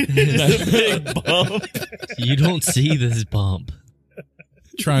there? Big bump. You don't see this bump.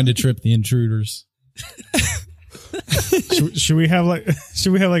 Trying to trip the intruders. Should we have like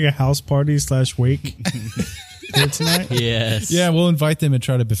a house party / wake here tonight? Yes. Yeah, we'll invite them and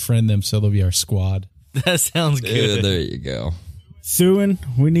try to befriend them so they'll be our squad. That sounds Yeah, good. there you go. Thuin,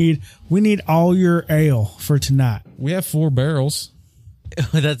 we need all your ale for tonight. We have 4 barrels.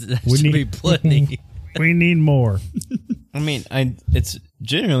 that We should need- be plenty. We need more. I mean, it's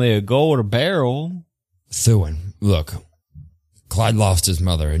generally a gold a barrel. Thuin, look, Clyde lost his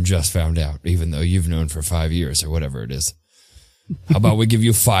mother and just found out, even though you've known for 5 years or whatever it is. How about we give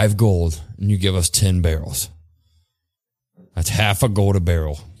you 5 gold and you give us 10 barrels? That's half a gold a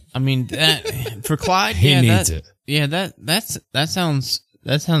barrel. I mean, that for Clyde, He yeah, needs that, it. Yeah, that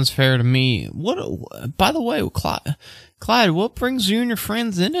sounds fair to me. What? By the way, Clyde, what brings you and your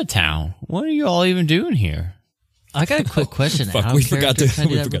friends into town? What are you all even doing here? I got a quick question. Fuck, Out we of forgot character. to- Can I do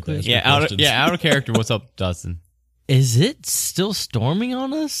we that forgot real to quick? ask. Yeah, out of character. What's up, Dustin? Is it still storming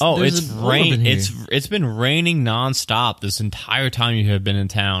on us? Oh, There's it's a orb in rain. here. It's been raining nonstop this entire time you have been in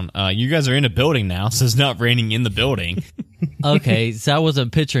town. You guys are in a building now, so it's not raining in the building. Okay, so I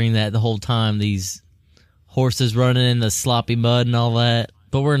wasn't picturing that the whole time. These horses running in the sloppy mud and all that.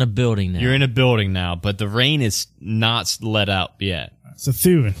 But we're in a building now. You're in a building now, but the rain is not let out yet. So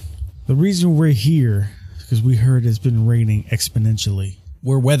Thuin, the reason we're here is because we heard it's been raining exponentially.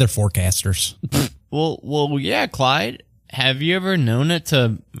 We're weather forecasters. Well, yeah, Clyde. Have you ever known it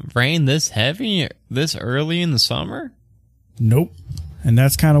to rain this heavy this early in the summer? Nope. And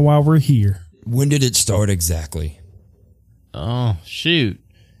that's kind of why we're here. When did it start exactly? Oh, shoot.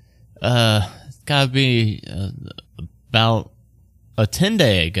 It's gotta be about a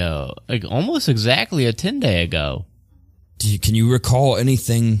 10-day ago. Like, almost exactly a 10-day ago. Can you recall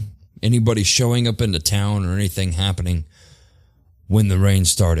anybody showing up into town or anything happening when the rain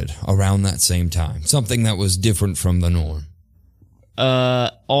started around that same time? Something that was different from the norm.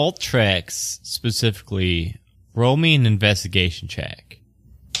 Ultrex specifically, roll me an investigation check.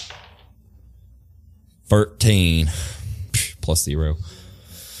 13 plus 0.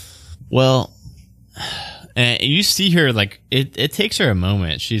 Well, and you see her, like, it takes her a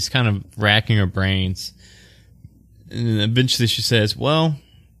moment. She's kind of racking her brains. And then eventually she says, well,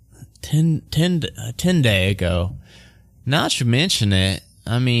 10 day ago. Now that you mention it,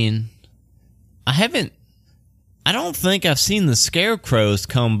 I mean, I don't think I've seen the scarecrows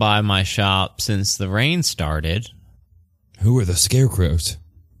come by my shop since the rain started. Who are the scarecrows?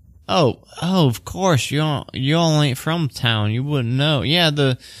 Oh, of course, you all ain't from town. You wouldn't know. Yeah,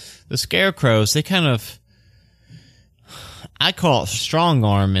 the scarecrows, they kind of, I call it strong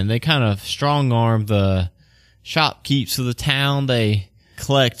arming. They kind of strong arm the shopkeepers of the town. They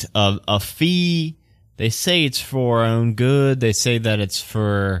collect a fee. They say it's for our own good. They say that it's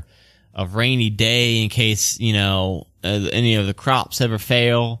for a rainy day in case, any of the crops ever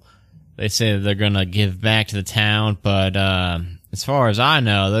fail. They say that they're going to give back to the town, but as far as I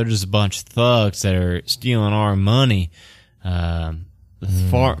know, they're just a bunch of thugs that are stealing our money.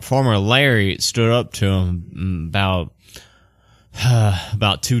 Farmer Larry stood up to him about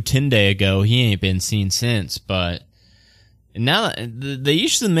 2 10-day ago. He ain't been seen since, but now they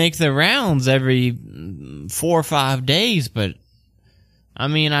used to make their rounds every 4 or 5 days, but I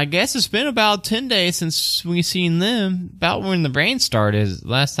mean, I guess it's been about 10 days since we seen them. About when the rain started,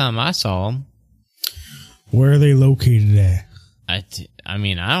 last time I saw them. Where are they located at? I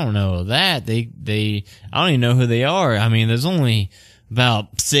mean, I don't know that. I don't even know who they are. I mean, there's only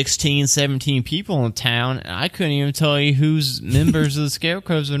about 16, 17 people in town. And I couldn't even tell you who's members of the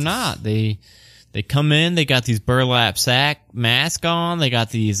Scarecrows or not. They come in, they got these burlap sack masks on, they got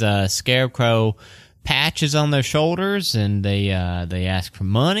these scarecrow patches on their shoulders, and they ask for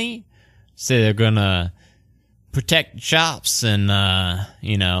money. Say they're gonna protect shops and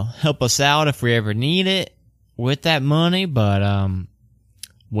help us out if we ever need it. with that money, but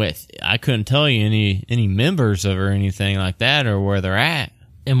I couldn't tell you any members of or anything like that or where they're at.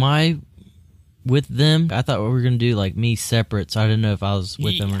 Am I with them? I thought we were going to do like me separate, so I didn't know if I was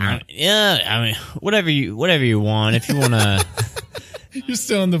with them or not. Yeah, I mean, whatever you want. If you want to, You're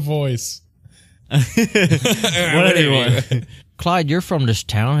still in the voice. whatever you want. Clyde, you're from this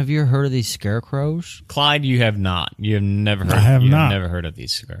town. Have you ever heard of these scarecrows? Clyde, you have not. You have never heard. I have not. Never heard of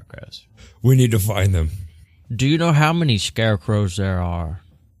these scarecrows. We need to find them. Do you know how many scarecrows there are?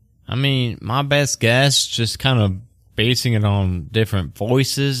 I mean, my best guess, just kind of basing it on different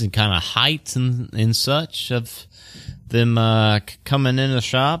voices and kind of heights and such of them coming in the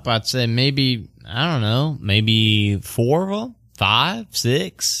shop, I'd say maybe, I don't know, maybe 4 of them, 5,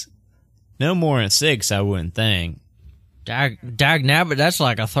 6. No more than 6, I wouldn't think. Dag nabbit, that's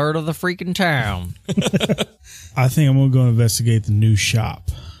like a third of the freaking town. I think I'm gonna go investigate the new shop.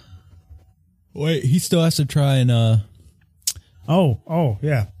 Wait, he still has to try and Oh,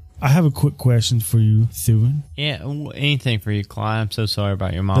 yeah. I have a quick question for you, Thuan. Yeah, anything for you, Clyde. I'm so sorry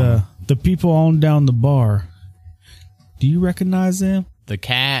about your mama. The people on down the bar. Do you recognize them? The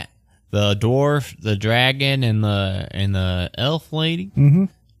cat, the dwarf, the dragon, and the elf lady. Mm-hmm.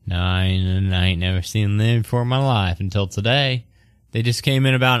 No, I ain't never seen them before in my life until today. They just came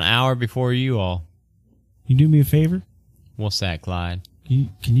in about an hour before you all. You do me a favor? What's that, Clyde?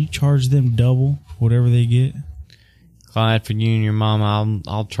 Can you charge them double whatever they get? Clyde, for you and your mama,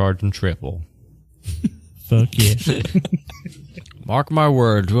 I'll charge them triple. Fuck yeah. Mark my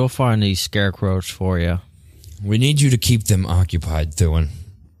words, we'll find these scarecrows for you. We need you to keep them occupied, Thuan.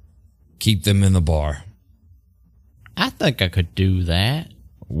 Keep them in the bar. I think I could do that.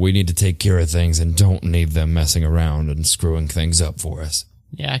 We need to take care of things and don't need them messing around and screwing things up for us.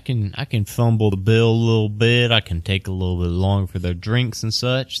 Yeah, I can fumble the bill a little bit. I can take a little bit longer for their drinks and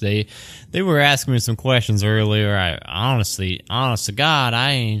such. They were asking me some questions earlier. I honest to God,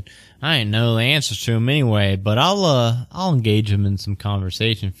 I ain't know the answers to them anyway. But I'll engage them in some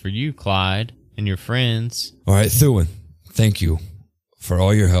conversation for you, Clyde, and your friends. All right, Thuan, thank you for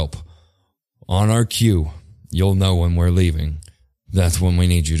all your help. On our cue, you'll know when we're leaving. That's when we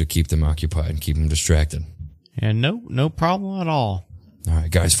need you to keep them occupied and keep them distracted. Yeah, no problem at all. All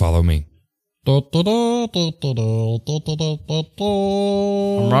right, guys, follow me. I'm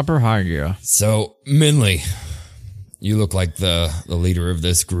right behind you. So, Minley, you look like the leader of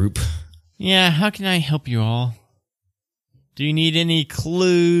this group. Yeah, how can I help you all? Do you need any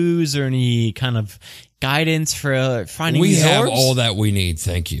clues or any kind of guidance for finding We these have orbs? all that we need,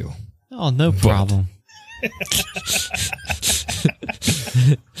 thank you. Oh, no problem.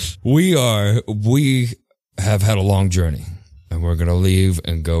 We have had a long journey, and we're going to leave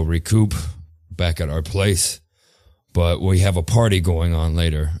and go recoup back at our place. But we have a party going on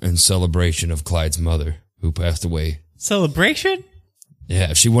later in celebration of Clyde's mother, who passed away. Celebration?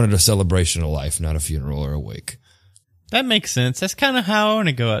 Yeah, she wanted a celebration of life, not a funeral or a wake. That makes sense. That's kind of how I want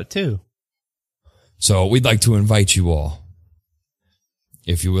to go out, too. So we'd like to invite you all,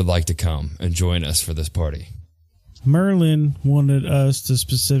 if you would like to come and join us for this party. Merlin wanted us to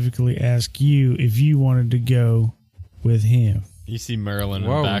specifically ask you if you wanted to go with him. You see Merlin in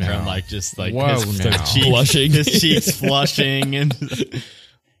Whoa, the background, now. like just like Whoa, his now. cheeks Flushing. his cheeks flushing, and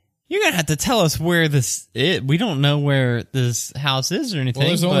you're gonna have to tell us where we don't know where this house is or anything. Well,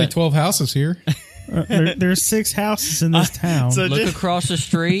 there's only but- 12 houses here. There's 6 houses in this town. So Look just, across the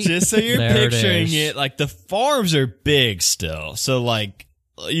street. just so you're There it picturing is. it, like the farms are big still, so like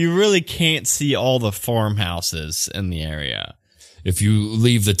you really can't see all the farmhouses in the area. If you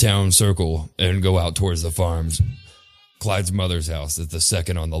leave the town circle and go out towards the farms, Clyde's mother's house is the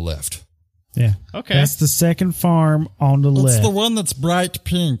second on the left. Yeah. Okay. That's the second farm on the That's left. the one that's bright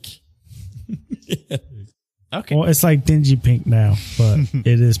pink. Okay. Well, it's like dingy pink now, but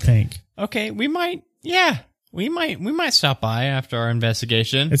it is pink. Okay, we might stop by after our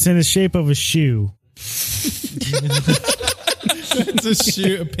investigation. It's in the shape of a shoe. It's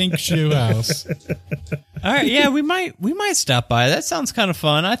a pink shoe house. All right, yeah, we might stop by. That sounds kind of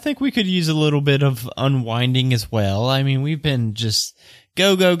fun. I think we could use a little bit of unwinding as well. I mean, we've been just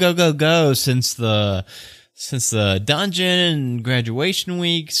go since the dungeon and graduation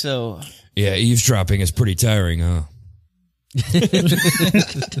week. So Yeah, eavesdropping is pretty tiring, huh?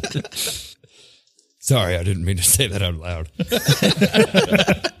 Sorry, I didn't mean to say that out loud.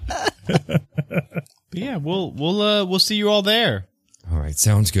 but yeah, we'll see you all there. All right,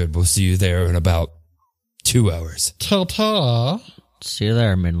 sounds good. We'll see you there in about 2 hours. Ta-ta. See you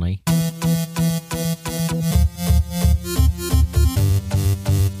there, Minley.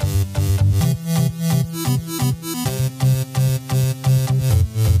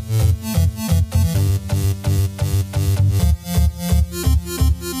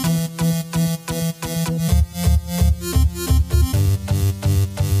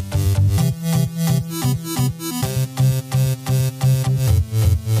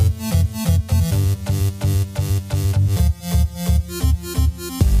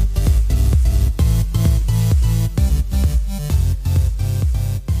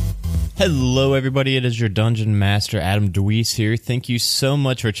 Hello, everybody. It is your Dungeon Master, Adam DeWeese here. Thank you so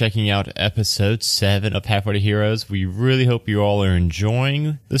much for checking out episode 7 of Halfway to Heroes. We really hope you all are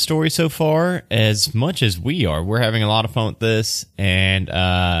enjoying the story so far as much as we are. We're having a lot of fun with this, and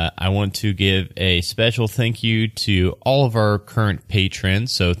I want to give a special thank you to all of our current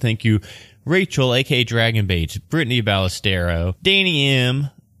patrons. So thank you, Rachel, aka Dragonbait, Brittany Ballestero, Danny M.,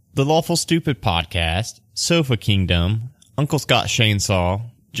 The Lawful Stupid Podcast, Sofa Kingdom, Uncle Scott Chainsaw,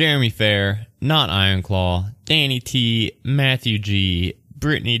 Jeremy Fair, Not Ironclaw, Danny T, Matthew G,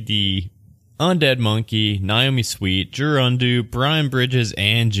 Brittany D, Undead Monkey, Naomi Sweet, Gerundu, Brian Bridges,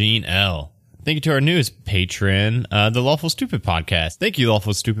 and Gene L. Thank you to our newest patron, the Lawful Stupid Podcast. Thank you,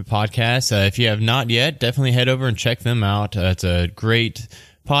 Lawful Stupid Podcast. If you have not yet, definitely head over and check them out. It's a great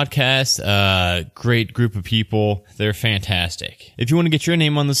podcast, great group of people. They're fantastic. If you want to get your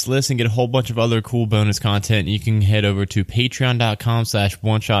name on this list and get a whole bunch of other cool bonus content, you can head over to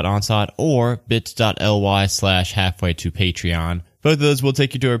patreon.com/OneShotOnslaught or bit.ly/halfway-to-Patreon. Both of those will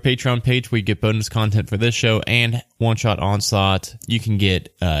take you to our Patreon page where you get bonus content for this show and One Shot Onslaught. You can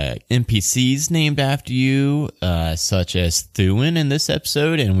get NPCs named after you, such as Thuin in this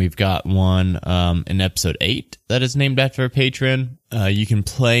episode, and we've got one in episode 8 that is named after a patron. You can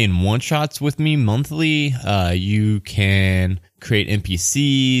play in one-shots with me monthly. You can create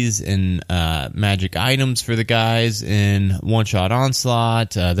NPCs and magic items for the guys in One Shot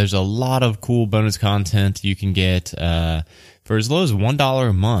Onslaught. There's a lot of cool bonus content you can get for as low as $1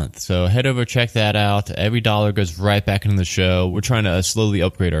 a month. So head over, check that out. Every dollar goes right back into the show. We're trying to slowly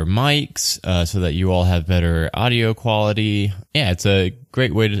upgrade our mics so that you all have better audio quality. Yeah, it's a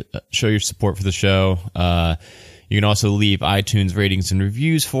great way to show your support for the show. You can also leave iTunes ratings and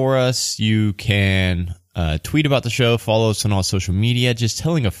reviews for us. You can tweet about the show, follow us on all social media. Just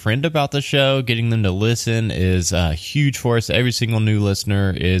telling a friend about the show, getting them to listen is huge for us. Every single new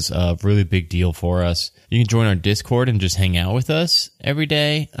listener is a really big deal for us. You can join our Discord and just hang out with us every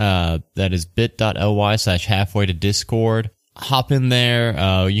day. That is bit.ly/halfway-to-discord. Hop in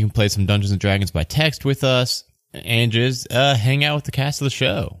there. You can play some Dungeons & Dragons by text with us and just hang out with the cast of the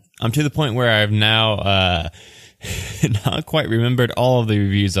show. I'm to the point where I've now not quite remembered all of the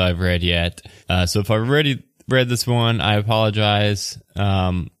reviews I've read yet. So if I've already read this one, I apologize.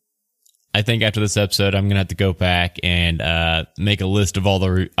 I think after this episode, I'm going to have to go back and make a list of all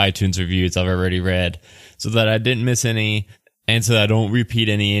the iTunes reviews I've already read so that I didn't miss any and so that I don't repeat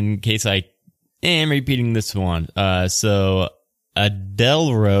any in case I am repeating this one. So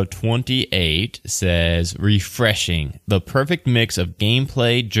Adelro28 says, refreshing. The perfect mix of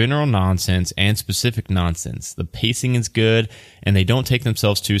gameplay, general nonsense, and specific nonsense. The pacing is good, and they don't take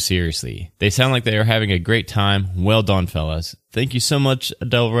themselves too seriously. They sound like they are having a great time. Well done, fellas. Thank you so much,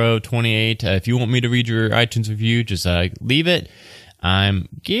 Adelro28. If you want me to read your iTunes review, just leave it. I'm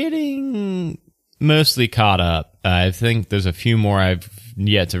getting mostly caught up. I think there's a few more I've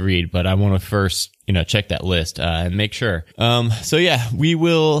yet to read, but I want to first check that list and make sure. So yeah, we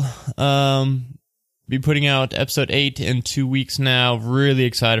will be putting out episode 8 in 2 weeks now. Really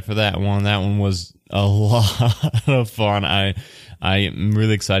excited for that one. That one was a lot of fun. I am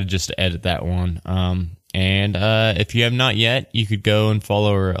really excited just to edit that one. And if you have not yet, you could go and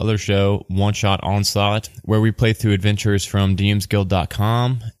follow our other show, One Shot Onslaught, where we play through adventures from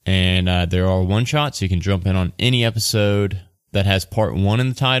DMsGuild.com. And there are one-shots, so you can jump in on any episode that has part 1 in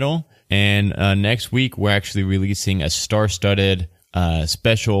the title. And next week, we're actually releasing a star-studded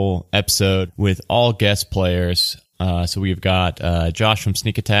special episode with all guest players. So we've got Josh from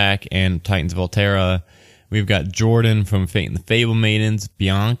Sneak Attack and Titans of Altera. We've got Jordan from Fate and the Fable Maidens,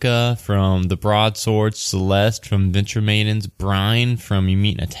 Bianca from The Broadsword, Celeste from Venture Maidens, Brian from You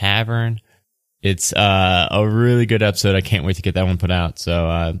Meet in a Tavern. It's a really good episode. I can't wait to get that one put out.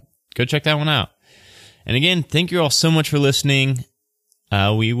 So go check that one out. And again, thank you all so much for listening.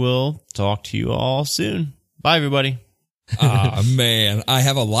 We will talk to you all soon. Bye, everybody. Man, I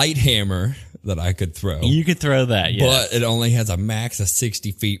have a light hammer that I could throw. You could throw that, yeah. But it only has a max of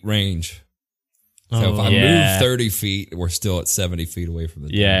 60 feet range. So if I move 30 feet, we're still at 70 feet away from the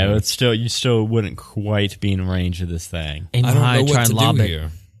door. Yeah, but still, you still wouldn't quite be in range of this thing. Aim I don't high, know try what and to lob do it. here.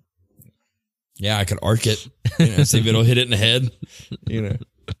 Yeah, I could arc it. See if it'll hit it in the head.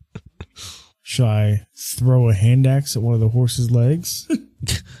 Should I throw a hand axe at one of the horse's legs?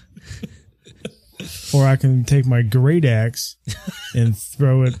 Or I can take my great axe and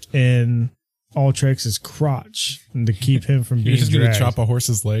throw it in Altrex's crotch and to keep him from You're being just going to dragged. chop a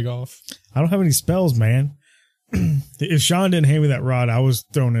horse's leg off? I don't have any spells, man. If Sean didn't hand me that rod, I was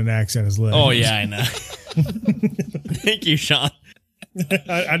throwing an axe at his leg. Oh, yeah, I know. Thank you, Sean.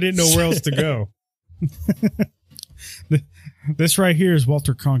 I didn't know where else to go. This right here is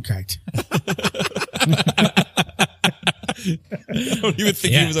Walter Cronkite. I don't even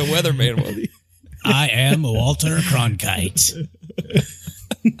think he was a weatherman, was he? I am Walter Cronkite.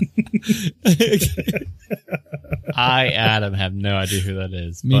 Adam, have no idea who that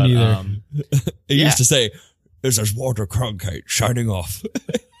is. Me neither. He used to say, "This is Walter Cronkite shining off."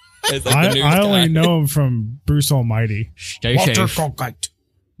 It's like the news I only guy. know him from Bruce Almighty. Stay Walter safe. Cronkite.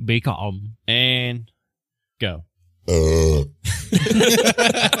 Be calm. And go. I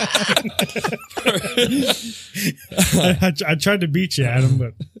tried to beat you, Adam,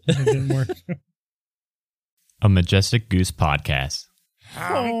 but it didn't work. A Majestic Goose podcast.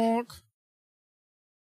 Honk.